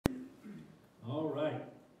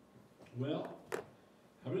Well,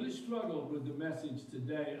 I really struggled with the message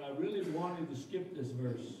today. I really wanted to skip this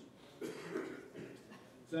verse.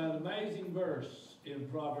 It's an amazing verse in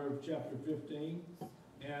Proverbs chapter 15.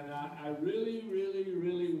 And I really, really,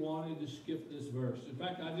 really wanted to skip this verse. In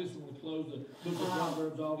fact, I just want to close the book of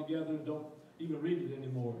Proverbs altogether and don't even read it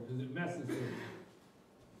anymore because it messes with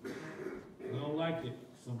me. I don't like it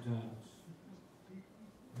sometimes.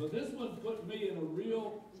 But this one put me in a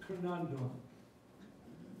real conundrum.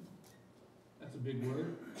 That's a big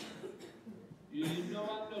word. You didn't know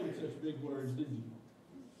I know such big words, did you?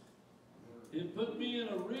 It put me in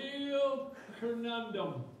a real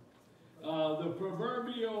conundrum. The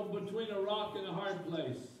proverbial between a rock and a hard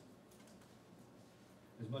place.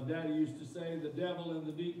 As my daddy used to say, the devil in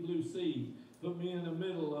the deep blue sea put me in the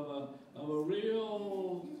middle of a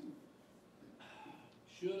real,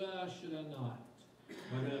 should I not?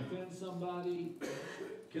 Am I going to offend somebody?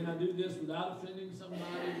 Can I do this without offending somebody?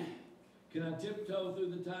 Can I tiptoe through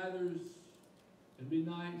the tithers and be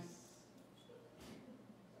nice?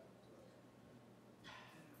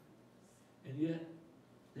 And yet,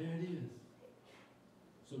 there it is.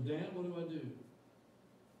 So, Dan, what do I do?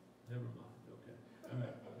 Never mind. Okay. All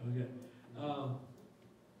right. Okay.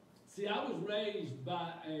 See, I was raised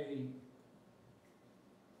by a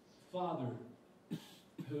father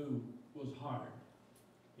who was hard.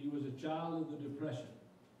 He was a child of the Depression.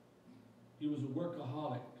 He was a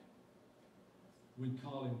workaholic, we'd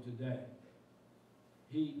call him today.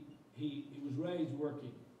 He was raised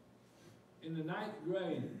working. In the 9th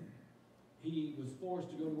grade, he was forced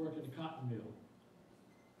to go to work in a cotton mill.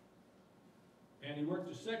 And he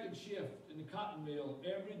worked a second shift in the cotton mill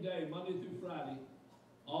every day, Monday through Friday,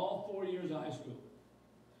 all 4 years of high school.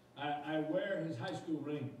 I wear his high school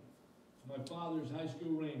ring. It's my father's high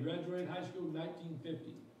school ring. Graduated high school in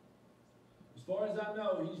 1950. As far as I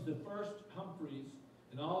know, he's the first Humphries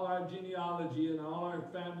in all our genealogy and all our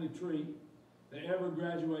family tree that ever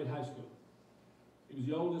graduated high school. He was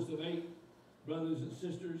the oldest of 8 brothers and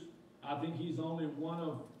sisters. I think he's only one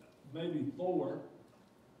of maybe 4,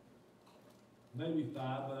 maybe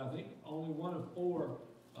 5, but I think only one of 4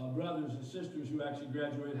 brothers and sisters who actually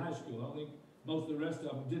graduated high school. I don't think most of the rest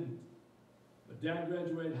of them didn't. But Dad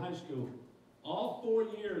graduated high school. All 4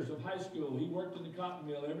 years of high school, he worked in the cotton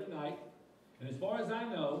mill every night. And as far as I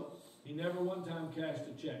know, he never one time cashed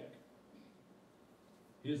a check.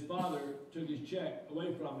 His father took his check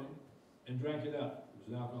away from him and drank it up. He was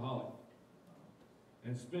an alcoholic.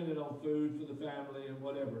 And spent it on food for the family and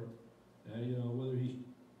whatever. You know, whether he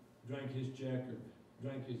drank his check or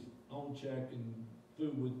drank his own check and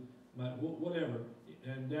food with whatever.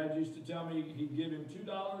 And Dad used to tell me he'd give him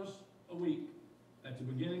 $2 a week at the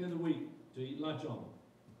beginning of the week to eat lunch on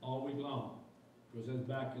all week long. Because that's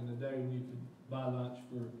back in the day when you could buy lunch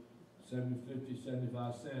for 50,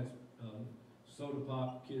 75 cents. Soda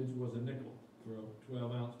pop, kids, was a nickel for a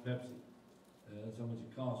 12-ounce Pepsi. That's how much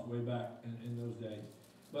it cost way back in those days.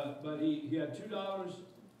 But he had $2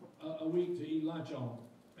 a week to eat lunch on.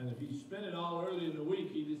 And if he spent it all early in the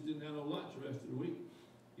week, he just didn't have no lunch the rest of the week.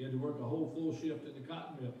 He had to work a whole full shift in the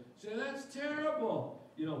cotton mill. Say, that's terrible.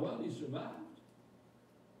 You know what? He survived.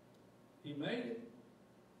 He made it.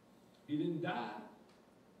 He didn't die.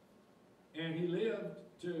 And he lived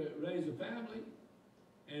to raise a family.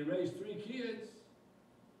 And he raised 3 kids.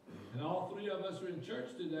 And all 3 of us are in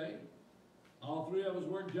church today. All 3 of us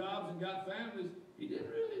worked jobs and got families. He didn't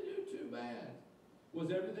really do too bad.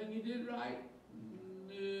 Was everything he did right?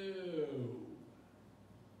 No.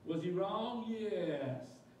 Was he wrong? Yes.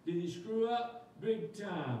 Did he screw up? Big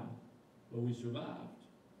time. But we survived.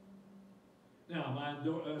 Now, am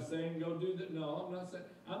I saying go do that? No, I'm not saying.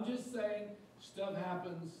 I'm just saying stuff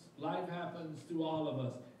happens. Life happens to all of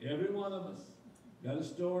us. Every one of us. Got a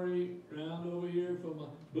story around over here from a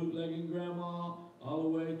bootlegging grandma all the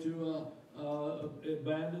way to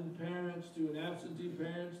abandoned parents, to an absentee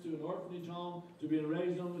parents, to an orphanage home, to being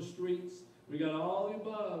raised on the streets. We got all the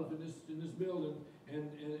above in this building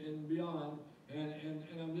and beyond. And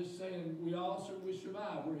I'm just saying we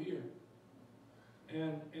survive. We're here.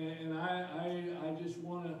 And I just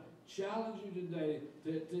want to challenge you today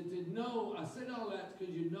to know. I said all that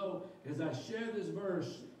because you know, as I share this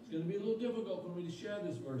verse, it's going to be a little difficult for me to share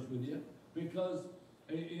this verse with you because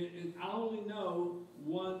I only know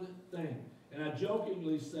one thing. And I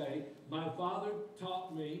jokingly say, my father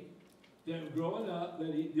taught me that growing up,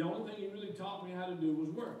 that the only thing he really taught me how to do was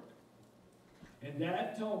work. And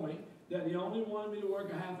Dad told me that he only wanted me to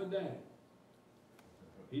work a half a day.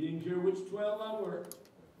 He didn't care which 12 I worked,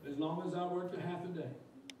 as long as I worked a half a day.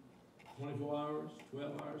 24 hours,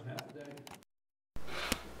 12 hours, half a day.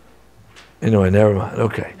 Anyway, never mind.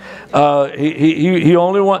 Okay. He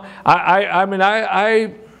only want.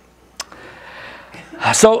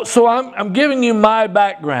 So I'm giving you my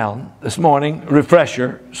background this morning,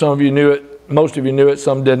 refresher. Some of you knew it, most of you knew it,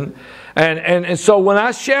 some didn't. And so when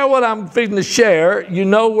I share what I'm fixing to share, you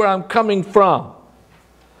know where I'm coming from.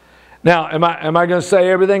 Now, am I going to say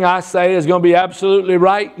everything I say is going to be absolutely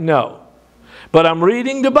right? No. But I'm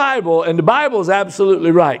reading the Bible, and the Bible is absolutely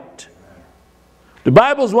right. The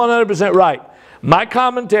Bible is 100% right. My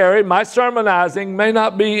commentary, my sermonizing may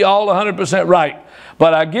not be all 100% right,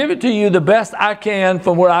 but I give it to you the best I can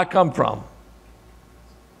from where I come from.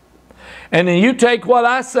 And then you take what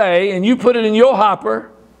I say and you put it in your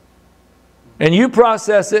hopper and you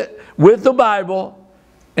process it with the Bible,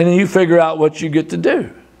 and then you figure out what you get to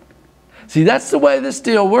do. See, that's the way this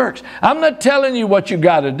deal works. I'm not telling you what you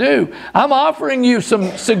got to do. I'm offering you some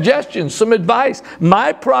suggestions, some advice,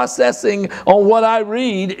 my processing on what I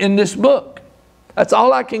read in this book. That's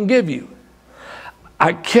all I can give you.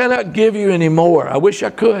 I cannot give you any more. I wish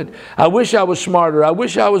I could. I wish I was smarter. I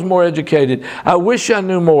wish I was more educated. I wish I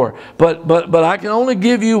knew more. But I can only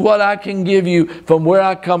give you what I can give you from where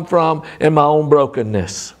I come from in my own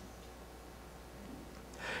brokenness.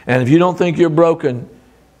 And if you don't think you're broken,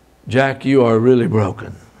 Jack, you are really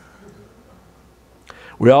broken.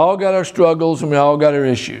 We all got our struggles and we all got our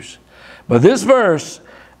issues. But this verse,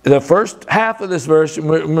 the first half of this verse, a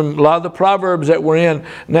lot of the Proverbs that we're in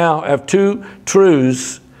now have two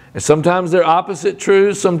truths. And sometimes they're opposite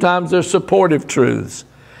truths, sometimes they're supportive truths.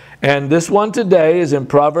 And this one today is in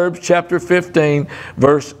Proverbs chapter 15,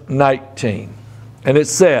 verse 19. And it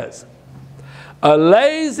says, "A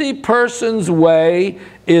lazy person's way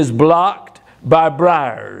is blocked by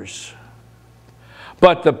briars,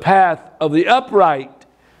 but the path of the upright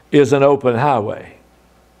is an open highway."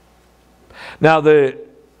 Now the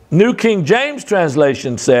New King James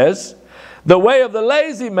translation says, "The way of the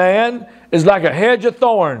lazy man is like a hedge of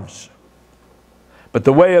thorns, but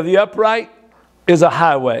the way of the upright is a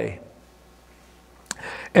highway."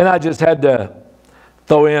 And I just had to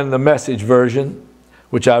throw in the Message version,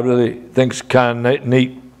 which I really think is kind of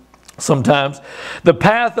neat sometimes. "The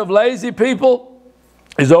path of lazy people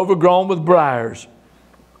is overgrown with briars,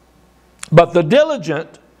 but the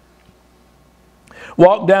diligent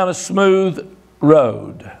walk down a smooth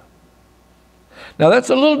road." Now that's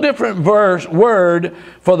a little different word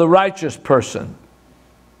for the righteous person.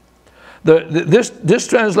 This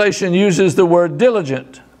translation uses the word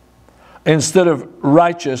diligent instead of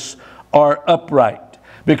righteous or upright,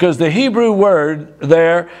 because the Hebrew word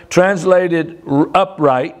there translated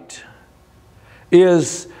upright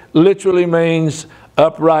literally means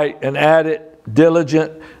upright, and add it,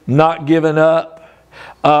 diligent, not giving up.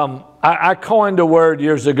 I coined a word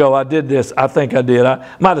years ago. I did this. I think I did. I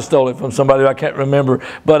might have stole it from somebody. I can't remember.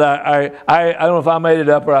 But I don't know if I made it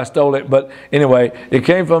up or I stole it. But anyway, it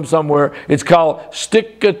came from somewhere. It's called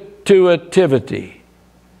stick-to-itivity.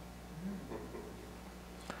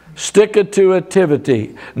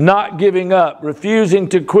 Stick-to-itivity. Not giving up. Refusing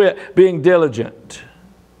to quit. Being diligent.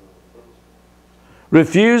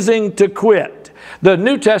 Refusing to quit. The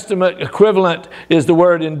New Testament equivalent is the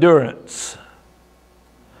word endurance.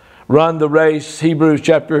 Run the race, Hebrews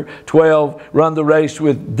chapter 12, run the race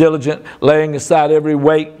with diligent, laying aside every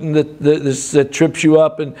weight that trips you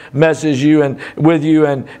up and messes you and with you,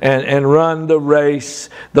 and run the race,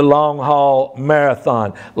 the long haul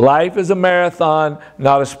marathon. Life is a marathon,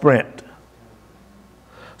 not a sprint.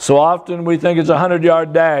 So often we think it's a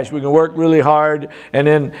 100-yard dash. We can work really hard and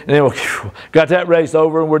then we got that race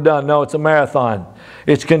over and we're done. No, it's a marathon.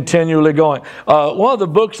 It's continually going. One of the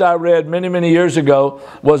books I read many, many years ago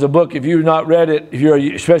was a book, if you've not read it,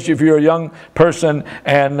 especially if you're a young person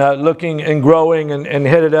and looking and growing and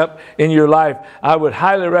headed up in your life, I would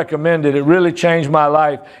highly recommend it. It really changed my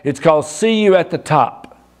life. It's called See You at the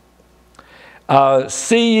Top.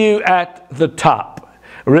 See You at the Top.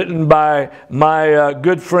 Written by my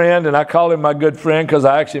good friend, and I call him my good friend because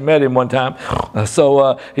I actually met him one time.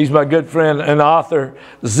 So he's my good friend and author,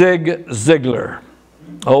 Zig Ziglar.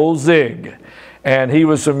 Old Zig. And he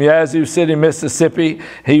was from Yazoo City, Mississippi.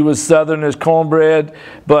 He was Southern as cornbread,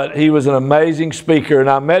 but he was an amazing speaker. And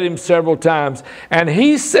I met him several times. And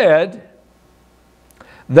he said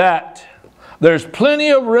that there's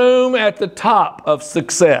plenty of room at the top of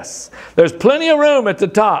success. There's plenty of room at the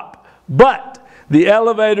top, but the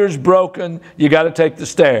elevator's broken, you got to take the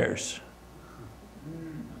stairs.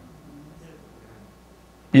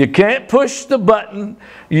 You can't push the button,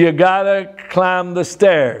 you got to climb the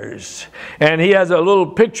stairs. And he has a little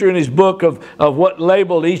picture in his book of what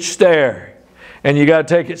labeled each stair. And you got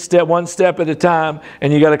to take it one step at a time,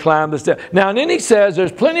 and you got to climb the step. Now, and then he says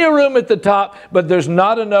there's plenty of room at the top, but there's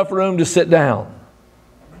not enough room to sit down.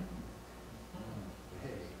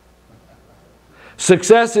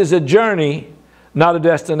 Success is a journey, not a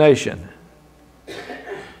destination.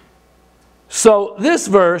 So this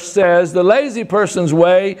verse says, the lazy person's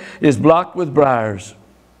way is blocked with briars,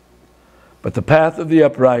 but the path of the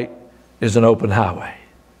upright is an open highway.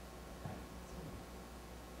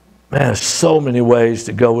 Man, there's so many ways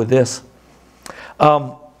to go with this.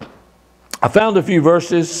 I found a few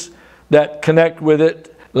verses that connect with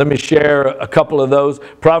it. Let me share a couple of those.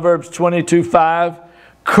 Proverbs 22:5.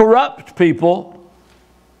 Corrupt people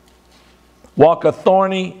walk a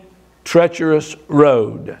thorny, treacherous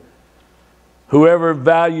road. Whoever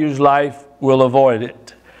values life will avoid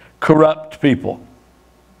it. Corrupt people.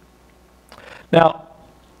 Now,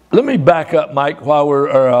 let me back up, Mike, while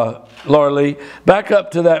we're, Laura Lee, back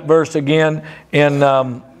up to that verse again in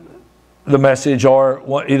the Message, or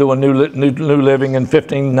either one, New Living in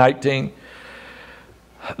 15:19.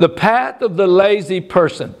 The path of the lazy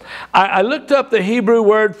person. I looked up the Hebrew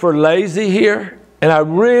word for lazy here, and I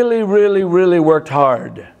really, really, really worked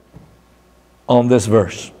hard on this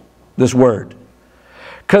verse, this word.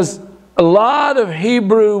 Because a lot of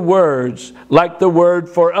Hebrew words, like the word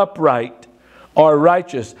for upright or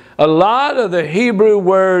righteous, a lot of the Hebrew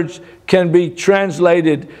words can be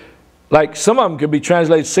translated, like some of them can be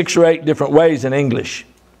translated 6 or 8 different ways in English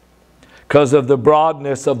because of the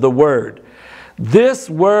broadness of the word. This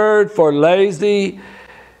word for lazy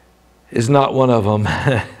is not one of them.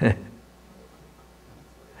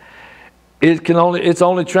 It's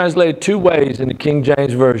only translated 2 ways in the King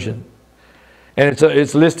James Version. And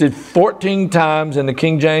it's listed 14 times in the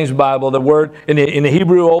King James Bible. The word in the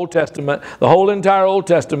Hebrew Old Testament, the whole entire Old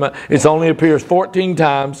Testament, it only appears 14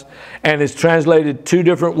 times, and it's translated 2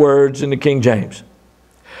 different words in the King James.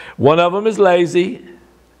 One of them is lazy,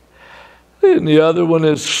 and the other one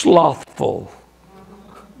is slothful.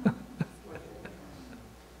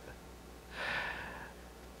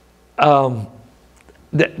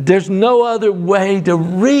 There's no other way to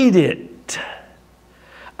read it.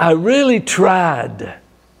 I really tried,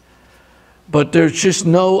 but there's just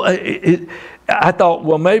no, I thought,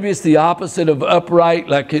 well, maybe it's the opposite of upright,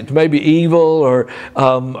 like it's maybe evil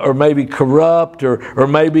or maybe corrupt or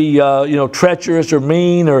maybe, treacherous or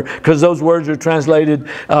mean, or because those words are translated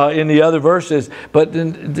in the other verses, but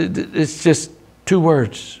it's just 2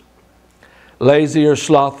 words, lazy or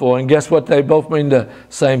slothful, and guess what? They both mean the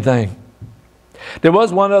same thing. There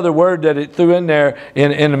was one other word that it threw in there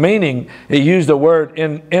in the meaning. It used the word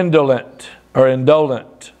indolent or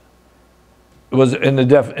indolent. It was in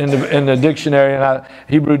the dictionary, and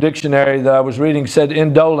Hebrew dictionary that I was reading said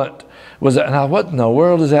indolent. Now what in the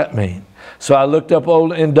world does that mean? So I looked up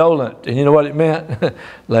old indolent, and you know what it meant?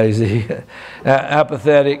 Lazy,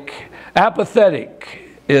 apathetic.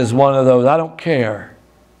 Apathetic is one of those. I don't care.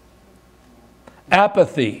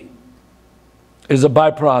 Apathy is a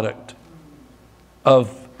byproduct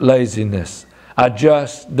of laziness. I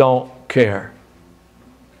just don't care.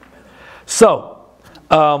 So,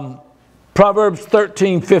 Proverbs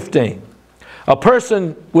 13:15. A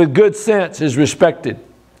person with good sense is respected,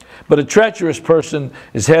 but a treacherous person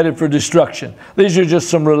is headed for destruction. These are just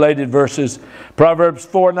some related verses. Proverbs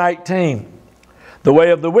 4:19. The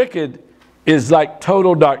way of the wicked is like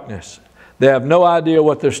total darkness. They have no idea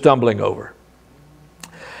what they're stumbling over.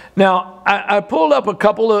 Now, I pulled up a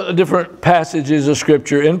couple of different passages of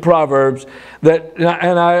Scripture in Proverbs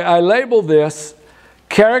and I labeled this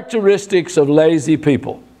characteristics of lazy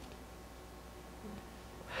people.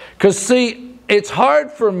 Because, see, it's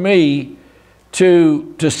hard for me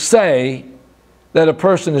to say that a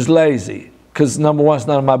person is lazy, because number one, it's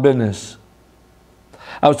none of my business.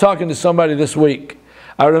 I was talking to somebody this week.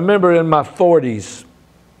 I remember in my 40s,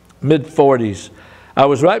 mid-40s, I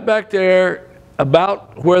was right back there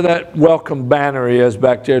about where that welcome banner is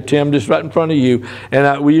back there, Tim, just right in front of you.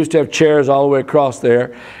 And we used to have chairs all the way across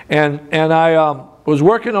there. And I was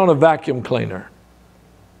working on a vacuum cleaner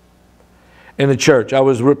in the church. I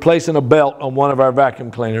was replacing a belt on one of our vacuum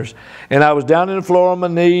cleaners. And I was down on the floor on my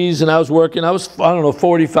knees, and I was working. I was,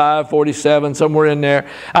 45, 47, somewhere in there.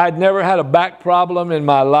 I'd never had a back problem in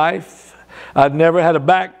my life. I'd never had a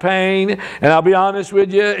back pain, and I'll be honest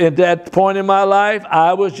with you, at that point in my life,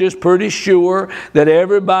 I was just pretty sure that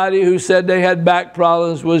everybody who said they had back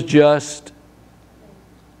problems was just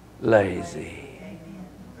lazy.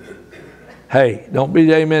 Hey, don't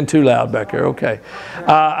be amen too loud back there, okay?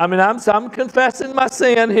 I'm confessing my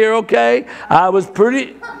sin here, okay? I was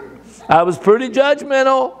pretty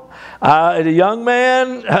judgmental. As a young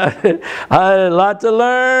man, I had a lot to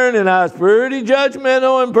learn, and I was pretty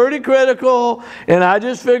judgmental and pretty critical. And I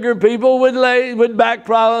just figured people with back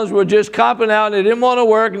problems were just copping out, and they didn't want to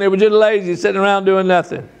work, and they were just lazy, sitting around doing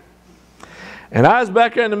nothing. And I was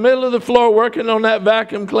back there in the middle of the floor working on that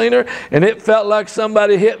vacuum cleaner, and it felt like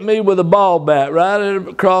somebody hit me with a ball bat right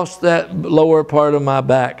across that lower part of my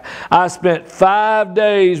back. I spent 5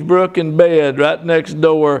 days, Brooke, in bed right next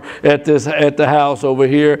door at the house over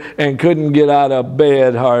here, and couldn't get out of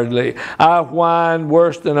bed hardly. I whined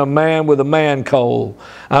worse than a man with a man cold.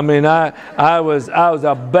 I mean, I was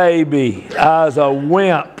a baby. I was a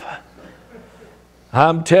wimp.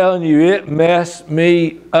 I'm telling you, it messed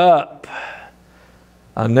me up.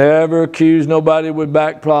 I never accused nobody with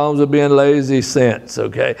back problems of being lazy since,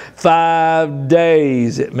 okay? 5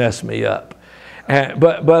 days it messed me up. And,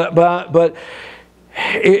 but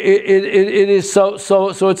it is so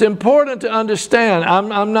it's important to understand.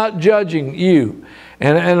 I'm not judging you,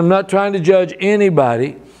 and I'm not trying to judge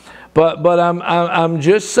anybody, but I'm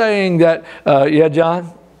just saying that, yeah,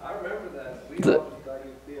 John? I remember that. We all just thought he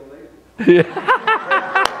was being lazy. Yeah.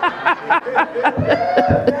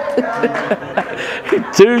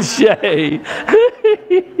 Touche.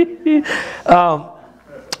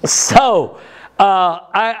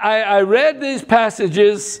 I read these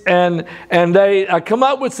passages, and I come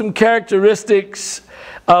up with some characteristics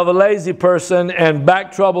of a lazy person, and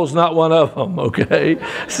back trouble's not one of them. Okay,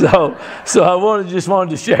 so I just wanted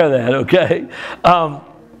to share that. Okay. One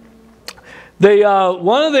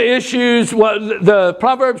of the issues was the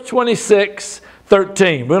Proverbs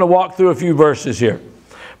 26:13. We're going to walk through a few verses here.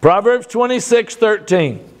 Proverbs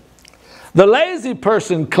 26:13. The lazy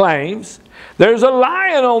person claims, there's a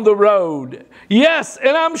lion on the road. Yes,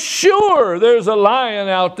 and I'm sure there's a lion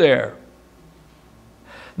out there.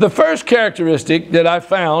 The first characteristic that I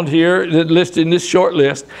found here, that listed in this short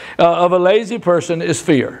list, of a lazy person is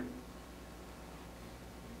fear.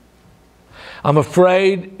 I'm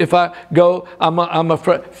afraid if I go, I'm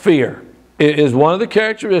afraid. Fear is one of the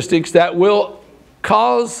characteristics that will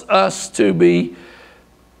cause us to be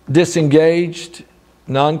disengaged,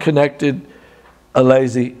 non-connected, a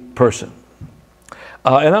lazy person.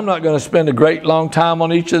 And I'm not going to spend a great long time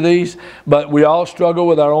on each of these, but we all struggle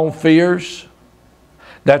with our own fears.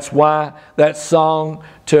 That's why that song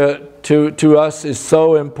to us is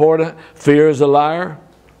so important. Fear is a liar.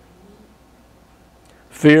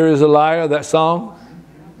 Fear is a liar, that song.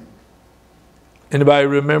 Anybody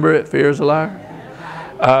remember it? Fear is a liar.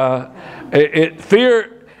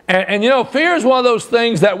 Fear, and you know, fear is one of those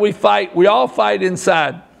things that we fight. We all fight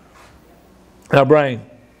inside our brain.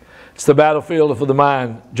 It's the battlefield for the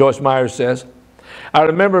mind, Joyce Meyer says. I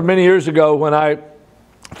remember many years ago when I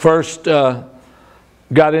first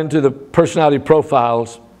got into the personality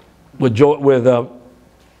profiles with Florence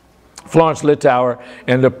Littauer,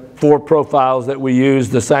 and the 4 profiles that we use,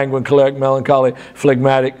 the sanguine, choleric, melancholy,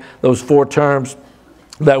 phlegmatic, those 4 terms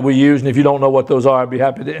that we use. And if you don't know what those are, I'd be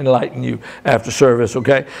happy to enlighten you after service,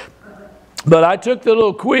 okay? But I took the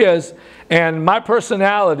little quiz, and my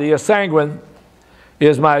personality, a sanguine,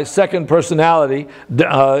 is my second personality.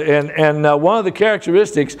 And one of the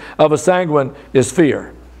characteristics of a sanguine is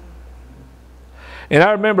fear. And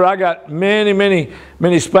I remember I got many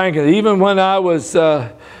spankings, even when I was,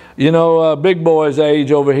 big boy's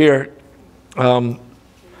age over here.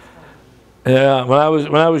 Yeah, when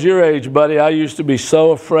I was your age, buddy, I used to be so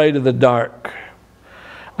afraid of the dark.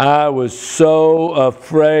 I was so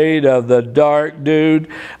afraid of the dark, dude.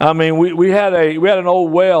 I mean, we had an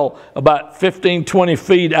old well about 15, 20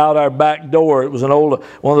 feet out our back door. It was an old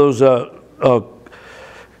one of those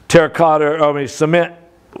cement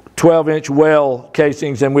 12-inch well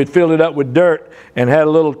casings, and we'd filled it up with dirt and had a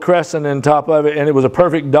little crescent on top of it, and it was a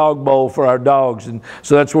perfect dog bowl for our dogs, and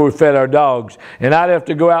so that's where we fed our dogs. And I'd have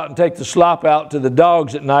to go out and take the slop out to the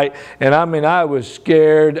dogs at night, and I mean, I was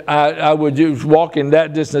scared. I would just walk in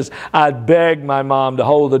that distance. I'd beg my mom to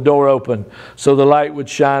hold the door open so the light would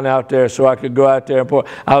shine out there so I could go out there and pour.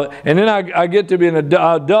 And then I get to be an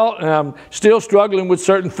adult, and I'm still struggling with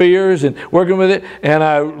certain fears and working with it, and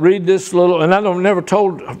I read this little, and I never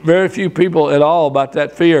told very few people at all about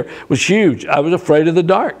that fear. It was huge. I was afraid of the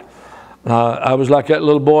dark. I was like that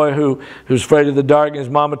little boy who was afraid of the dark, and his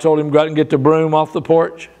mama told him to go out and get the broom off the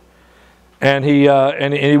porch. And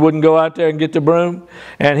he wouldn't go out there and get the broom.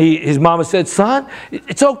 And his mama said, son,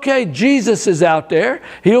 it's okay. Jesus is out there.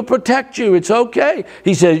 He'll protect you. It's okay.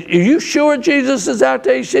 He said, are you sure Jesus is out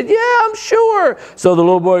there? He said, yeah, I'm sure. So the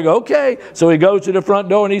little boy goes, okay. So he goes to the front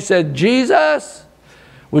door and he said, Jesus,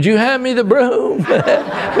 would you hand me the broom?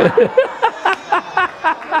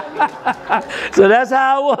 So that's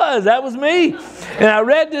how I was. That was me. And I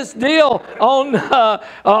read this deal on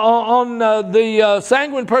the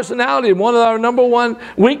sanguine personality. One of our number one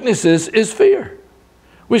weaknesses is fear.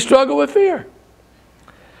 We struggle with fear.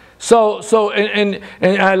 And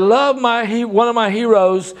I love one of my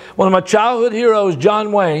heroes, one of my childhood heroes,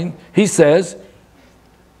 John Wayne. He says,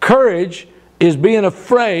 courage is being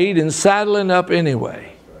afraid and saddling up anyway.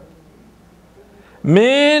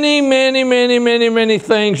 Many, many, many, many, many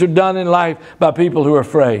things are done in life by people who are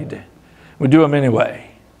afraid. We do them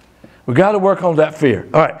anyway. We've got to work on that fear.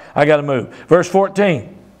 All right, I got to move. Verse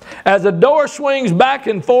 14. As a door swings back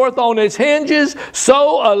and forth on its hinges,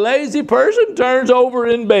 so a lazy person turns over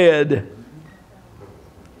in bed.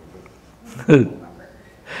 You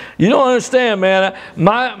don't understand, man.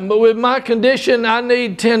 With my condition, I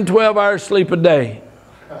need 10, 12 hours sleep a day.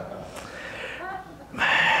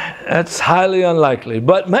 That's highly unlikely,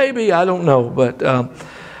 but maybe, I don't know. But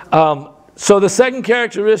so the second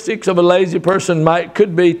characteristics of a lazy person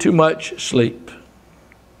could be too much sleep.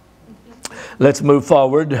 Let's move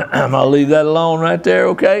forward. I'll leave that alone right there,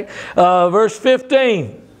 okay? Verse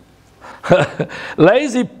 15.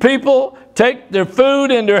 Lazy people take their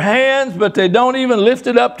food in their hands, but they don't even lift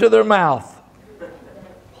it up to their mouth.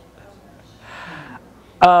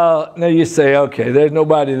 Now you say, okay, there's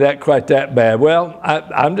nobody quite that bad. Well,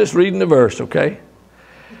 I'm just reading the verse, okay?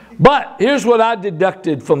 But here's what I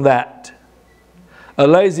deducted from that. A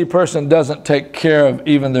lazy person doesn't take care of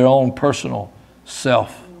even their own personal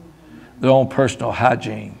self, their own personal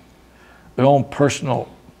hygiene, their own personal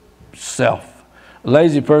self. A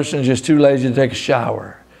lazy person is just too lazy to take a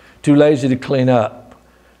shower, too lazy to clean up,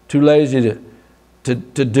 too lazy to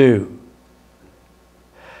do.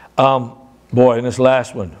 Boy, and this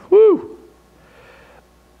last one, whoo!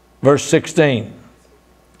 Verse 16.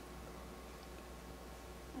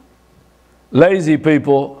 Lazy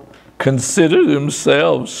people consider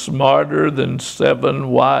themselves smarter than 7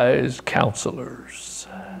 wise counselors.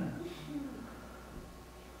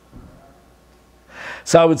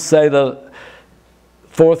 So I would say the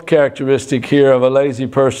fourth characteristic here of a lazy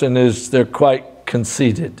person is they're quite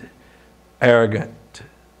conceited, arrogant.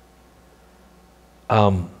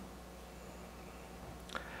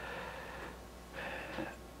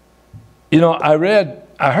 You know,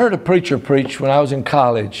 I heard a preacher preach when I was in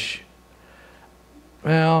college.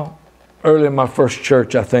 Well, early in my first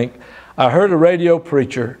church, I think. I heard a radio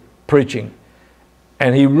preacher preaching,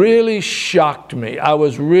 and he really shocked me. I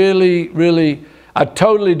was I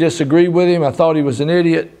totally disagreed with him. I thought he was an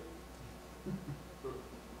idiot.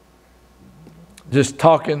 Just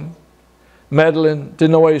talking, meddling,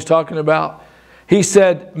 didn't know what he was talking about. He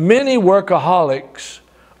said, many workaholics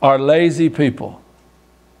are lazy people.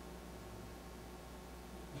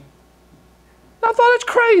 I thought it's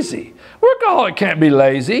crazy. Workaholic can't be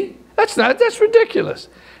lazy. That's ridiculous.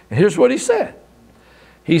 And here's what he said.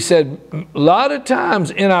 He said, a lot of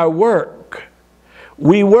times in our work,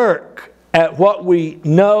 we work at what we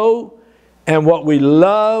know and what we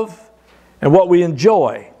love and what we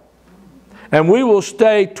enjoy. And we will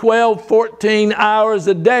stay 12, 14 hours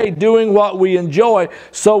a day doing what we enjoy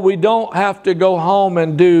so we don't have to go home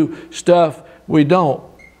and do stuff we don't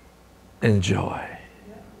enjoy.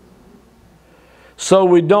 So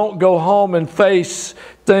we don't go home and face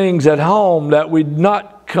things at home that we're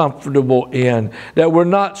not comfortable in, that we're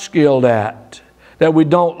not skilled at, that we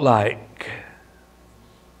don't like.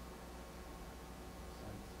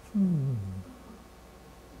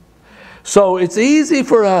 So it's easy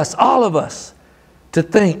for us, all of us, to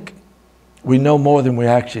think we know more than we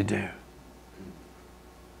actually do.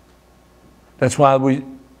 That's why we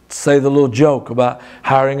say the little joke about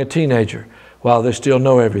hiring a teenager while they still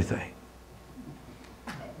know everything.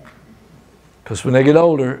 Because when they get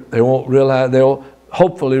older, they'll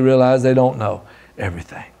hopefully realize they don't know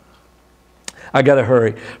everything. I got to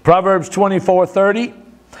hurry. Proverbs 24:30.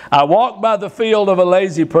 I walk by the field of a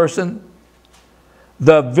lazy person,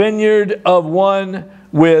 the vineyard of one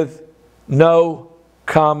with no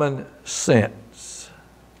common sense.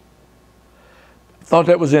 I thought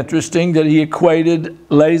that was interesting that he equated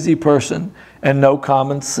lazy person and no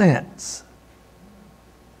common sense.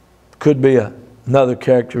 Could be another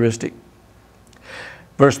characteristic.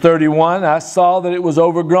 Verse 31, I saw that it was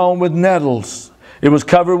overgrown with nettles. It was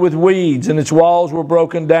covered with weeds, and its walls were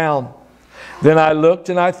broken down. Then I looked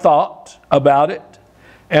and I thought about it,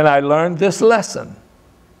 and I learned this lesson.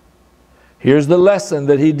 Here's the lesson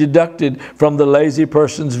that he deducted from the lazy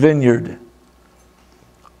person's vineyard.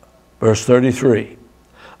 Verse 33,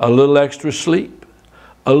 a little extra sleep,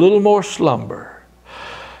 a little more slumber,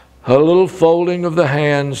 a little folding of the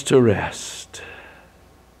hands to rest.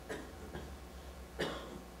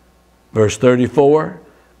 Verse 34,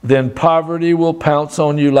 then poverty will pounce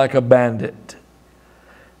on you like a bandit,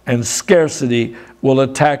 and scarcity will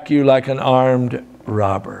attack you like an armed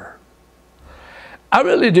robber. I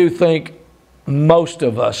really do think most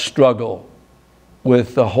of us struggle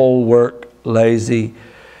with the whole work lazy.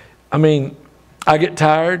 I mean, I get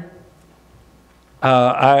tired.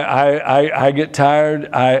 I get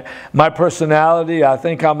tired. My personality, I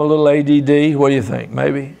think I'm a little ADD. What do you think?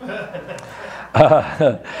 Maybe.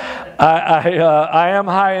 I am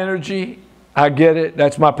high energy. I get it.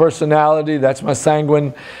 That's my personality. That's my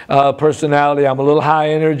sanguine personality. I'm a little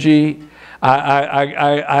high energy.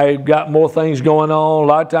 I got more things going on. A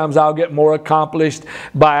lot of times I'll get more accomplished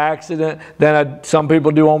by accident than some people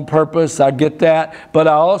do on purpose. I get that. But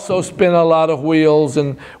I also spin a lot of wheels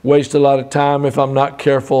and waste a lot of time if I'm not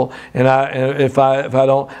careful. And if I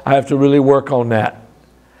don't, I have to really work on that.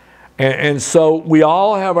 And so we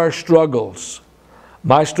all have our struggles.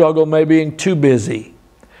 My struggle may be being too busy.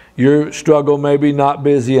 Your struggle may be not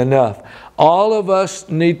busy enough. All of us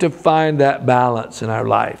need to find that balance in our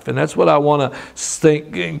life. And that's what I want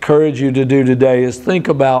to encourage you to do today, is think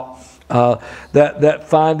about that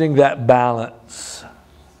finding that balance.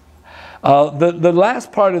 The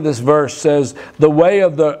last part of this verse says, the way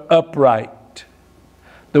of the upright,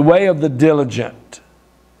 the way of the diligent.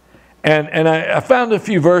 And I found a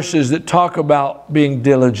few verses that talk about being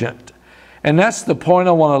diligent. And that's the point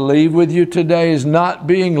I want to leave with you today, is not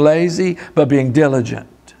being lazy, but being diligent.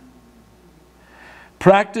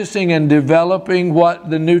 Practicing and developing what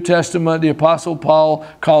the New Testament, the Apostle Paul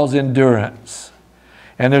calls endurance.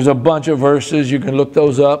 And there's a bunch of verses, you can look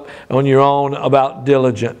those up on your own, about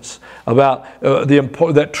diligence, about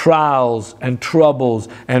that trials and troubles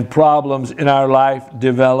and problems in our life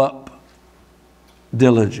develop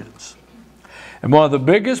diligence. And one of the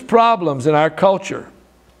biggest problems in our culture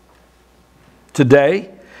today,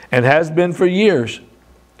 and has been for years,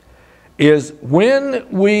 is when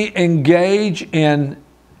we engage in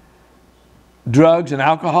drugs and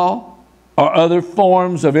alcohol or other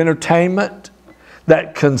forms of entertainment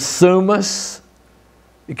that consume us.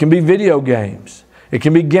 It can be video games. It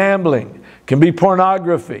can be gambling. It can be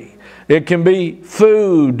pornography. It can be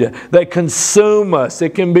food that consume us.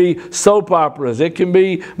 It can be soap operas. It can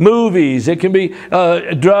be movies. It can be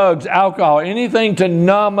drugs, alcohol, anything to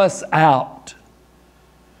numb us out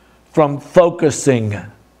from focusing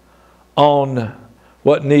on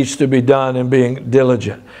what needs to be done and being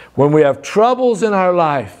diligent. When we have troubles in our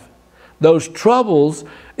life, those troubles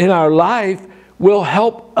in our life will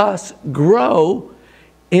help us grow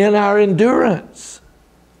in our endurance.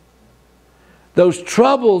 Those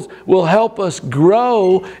troubles will help us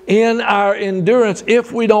grow in our endurance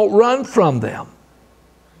if we don't run from them.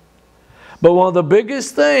 But one of the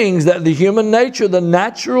biggest things that the human nature, the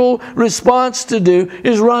natural response to do,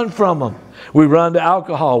 is run from them. We run to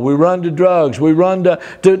alcohol, we run to drugs, we run to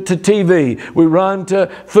TV, we run to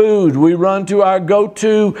food, we run to our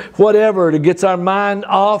go-to whatever to get our mind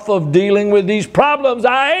off of dealing with these problems.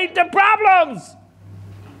 I hate the problems.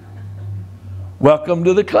 Welcome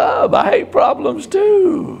to the club. I hate problems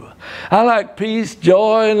too. I like peace,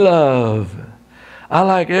 joy, and love. I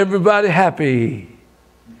like everybody happy.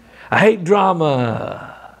 I hate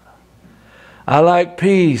drama. I like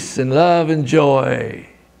peace and love and joy.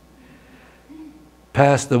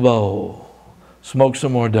 Pass the bowl. Smoke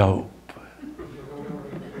some more dope.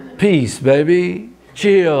 Peace, baby.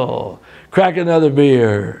 Chill. Crack another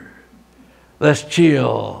beer. Let's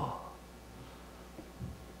chill.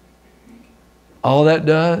 All that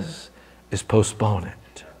does is postpone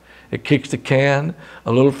it. It kicks the can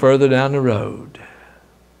a little further down the road.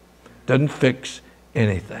 Doesn't fix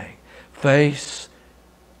anything. Face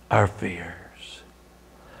our fears.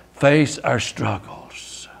 Face our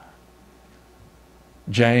struggles.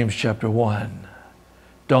 James chapter 1.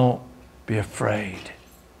 Don't be afraid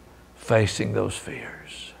facing those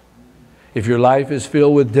fears. If your life is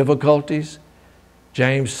filled with difficulties,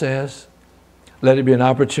 James says, let it be an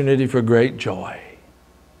opportunity for great joy.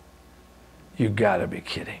 You gotta be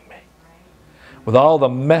kidding me. With all the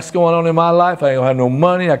mess going on in my life, I don't have no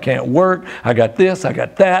money, I can't work, I got this, I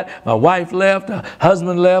got that, my wife left, my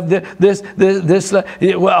husband left,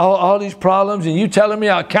 all these problems, and you telling me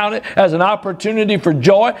I'll count it as an opportunity for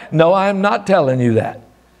joy? No, I am not telling you that.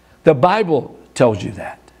 The Bible tells you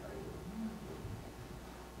that.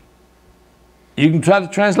 You can try to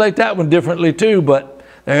translate that one differently too, but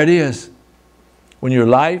there it is. When your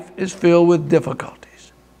life is filled with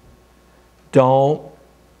difficulties, don't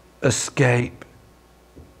escape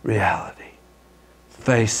reality.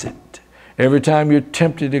 Face it. Every time you're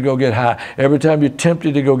tempted to go get high, every time you're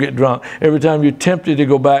tempted to go get drunk, every time you're tempted to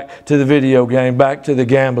go back to the video game, back to the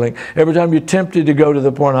gambling, every time you're tempted to go to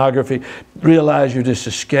the pornography, realize you're just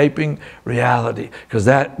escaping reality, because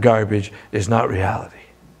that garbage is not reality.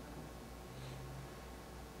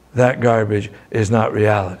 That garbage is not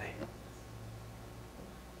reality.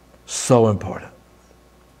 So important.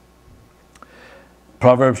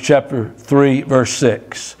 Proverbs chapter 3, verse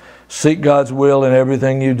 6. Seek God's will in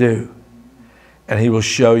everything you do, and He will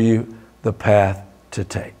show you the path to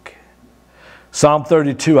take. Psalm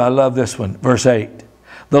 32, I love this one, verse 8.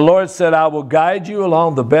 The Lord said, I will guide you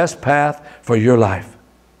along the best path for your life.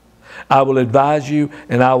 I will advise you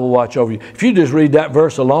and I will watch over you. If you just read that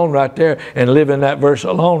verse alone right there and live in that verse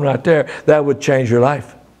alone right there, that would change your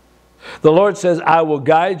life. The Lord says, I will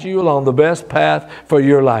guide you along the best path for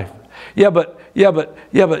your life. I want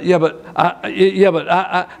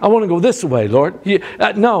to go this way, Lord.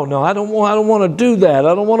 No, I don't want to do that.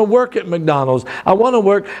 I don't want to work at McDonald's. I want to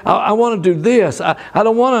work, I want to do this. I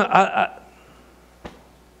don't want to.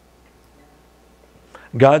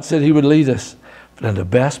 God said He would lead us in the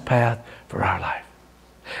best path for our life.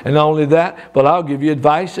 And not only that, but I'll give you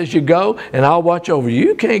advice as you go, and I'll watch over you.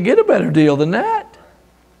 You can't get a better deal than that.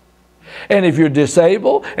 And if you're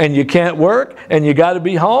disabled and you can't work and you got to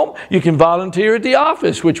be home, you can volunteer at the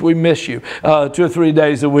office, which we miss you 2 or 3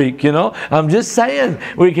 days a week, you know. I'm just saying,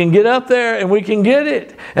 we can get up there and we can get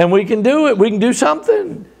it and we can do it. We can do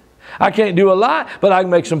something. I can't do a lot, but I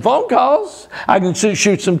can make some phone calls. I can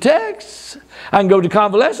shoot some texts. I can go to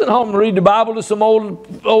convalescent home and read the Bible to some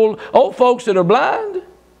old folks that are blind.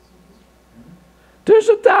 There's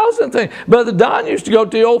 1,000 things. Brother Don used to go to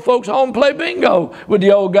the old folks' home and play bingo with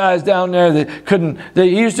the old guys down there that couldn't.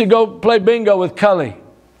 He used to go play bingo with Cully.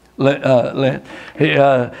 Leah,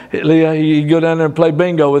 he'd go down there and play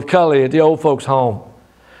bingo with Cully at the old folks' home.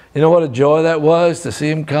 You know what a joy that was to see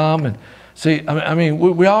him come and see. I mean,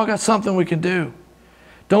 we all got something we can do.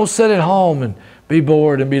 Don't sit at home and be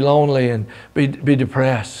bored and be lonely and be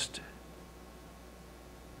depressed.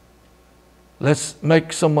 Let's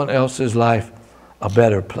make someone else's life a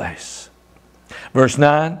better place. Verse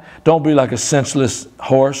 9, don't be like a senseless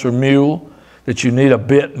horse or mule that you need a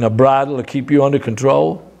bit and a bridle to keep you under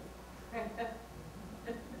control.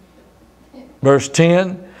 Verse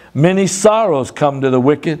 10, many sorrows come to the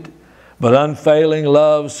wicked, but unfailing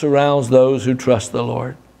love surrounds those who trust the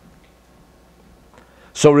Lord.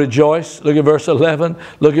 So rejoice. Look at verse 11.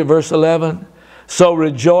 Look at verse 11. So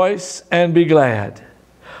rejoice and be glad,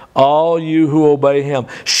 all you who obey Him.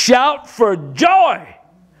 Shout for joy,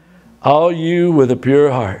 all you with a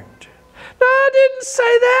pure heart. No, I didn't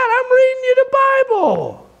say that. I'm reading you the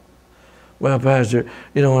Bible. Well, Pastor,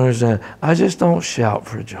 you don't understand. I just don't shout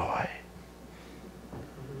for joy.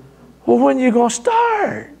 Well, when are you going to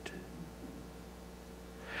start?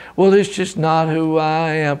 Well, it's just not who I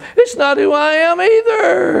am. It's not who I am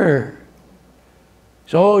either.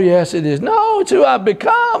 So, oh, yes, it is. No, it's who I've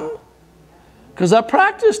become. Because I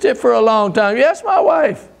practiced it for a long time. Yes, my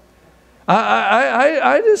wife.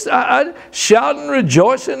 I shouting,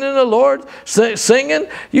 rejoicing in the Lord, singing.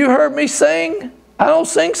 You heard me sing. I don't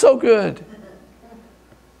sing so good.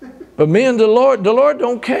 But me and the Lord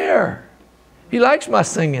don't care. He likes my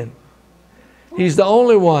singing. He's the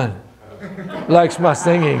only one who likes my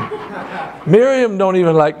singing. Miriam don't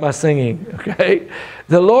even like my singing, okay?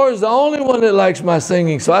 The Lord's the only one that likes my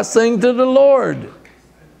singing, so I sing to the Lord.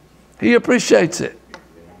 He appreciates it.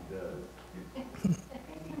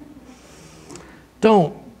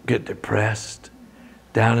 Don't get depressed,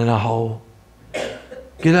 down in a hole.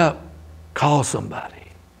 Get up, call somebody.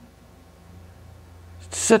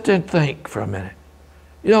 Sit there and think for a minute.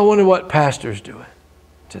 You know, I wonder what pastor's doing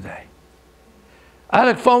today. I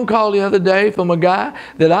had a phone call the other day from a guy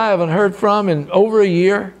that I haven't heard from in over a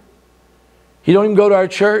year. He don't even go to our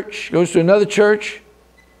church, goes to another church.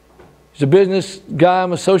 He's a business guy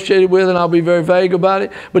I'm associated with, and I'll be very vague about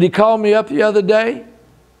it. But he called me up the other day,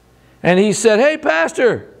 and he said, hey,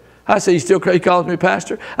 Pastor. I said, he calls me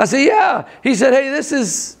Pastor? I said, yeah. He said, hey, this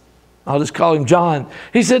is, I'll just call him John.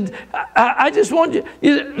 He said, I just want you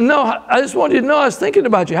to know, I was thinking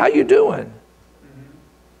about you. How you doing?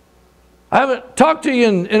 I haven't talked to you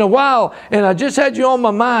in a while, and I just had you on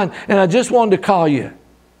my mind, and I just wanted to call you.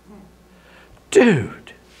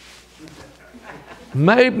 Dude,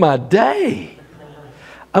 made my day.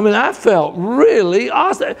 I mean, I felt really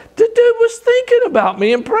awesome. The dude was thinking about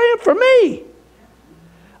me and praying for me.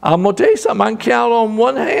 I'm going to tell you something. I can count on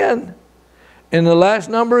one hand in the last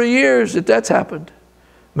number of years that that's happened.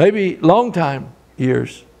 Maybe long time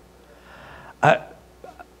years.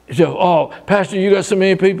 So, oh, Pastor, you got so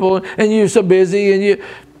many people and you're so busy and you...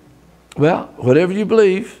 Well, whatever you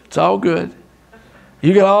believe, it's all good.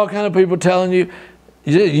 You got all kind of people telling you,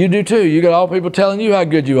 you do too. You got all people telling you how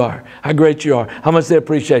good you are, how great you are, how much they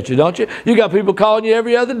appreciate you, don't you? You got people calling you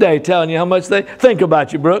every other day telling you how much they think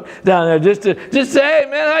about you, Brooke, down there just say, hey,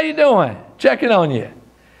 man, how you doing? Checking on you.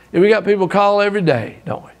 We got people call every day,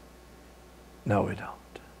 don't we? No, we don't.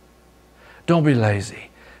 Don't be lazy.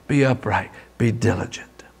 Be upright. Be diligent.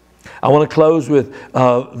 I want to close with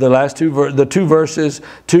the two verses,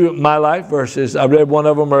 two my life verses. I read one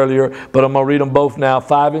of them earlier, but I'm going to read them both now,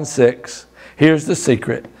 5 and 6. Here's the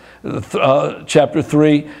secret. Chapter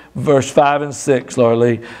 3, verse 5 and 6, Laura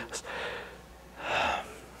Lee.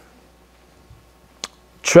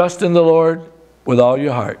 Trust in the Lord with all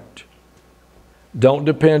your heart. Don't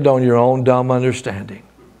depend on your own dumb understanding.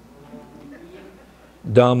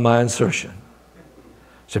 Dumb, my insertion.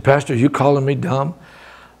 Say, Pastor, are you calling me dumb?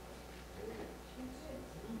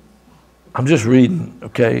 I'm just reading,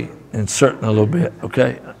 okay, inserting a little bit,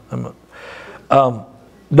 okay?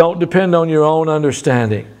 Don't depend on your own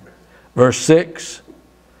understanding. Verse 6,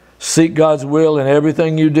 seek God's will in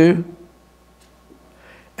everything you do,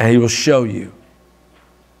 and He will show you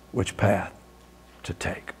which path to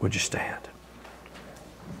take. Would you stand?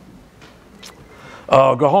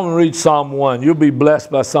 Go home and read Psalm 1. You'll be blessed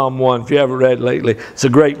by Psalm 1 if you haven't read it lately. It's a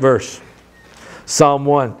great verse. Psalm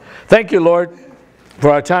 1. Thank you, Lord, for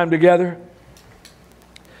our time together.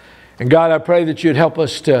 And God, I pray that you'd help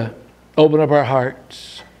us to open up our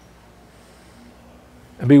hearts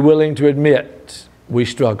and be willing to admit we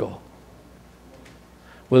struggle.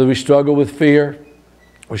 Whether we struggle with fear,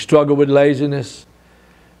 we struggle with laziness,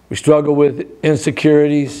 we struggle with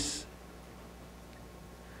insecurities,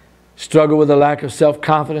 struggle with a lack of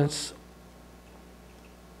self-confidence.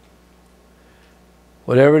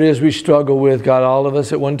 Whatever it is we struggle with, God, all of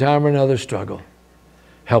us at one time or another struggle.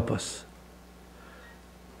 Help us,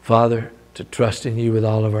 Father, to trust in you with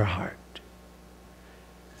all of our heart.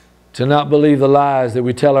 To not believe the lies that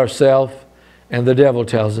we tell ourselves and the devil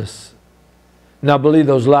tells us. Not believe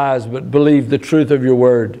those lies, but believe the truth of your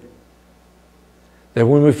word. That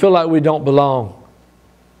when we feel like we don't belong,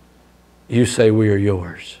 you say we are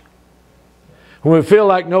yours. When we feel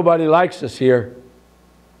like nobody likes us here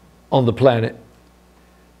on the planet,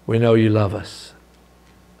 we know you love us.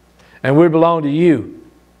 And we belong to you.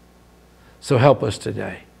 So help us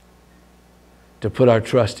today to put our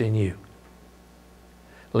trust in you.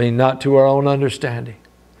 Lean not to our own understanding,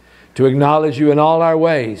 to acknowledge you in all our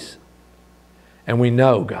ways. And we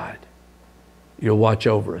know, God, you'll watch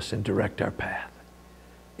over us and direct our path.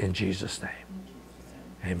 In Jesus' name,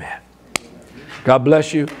 amen. God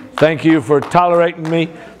bless you. Thank you for tolerating me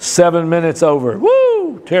 7 minutes over.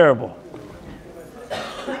 Woo! Terrible.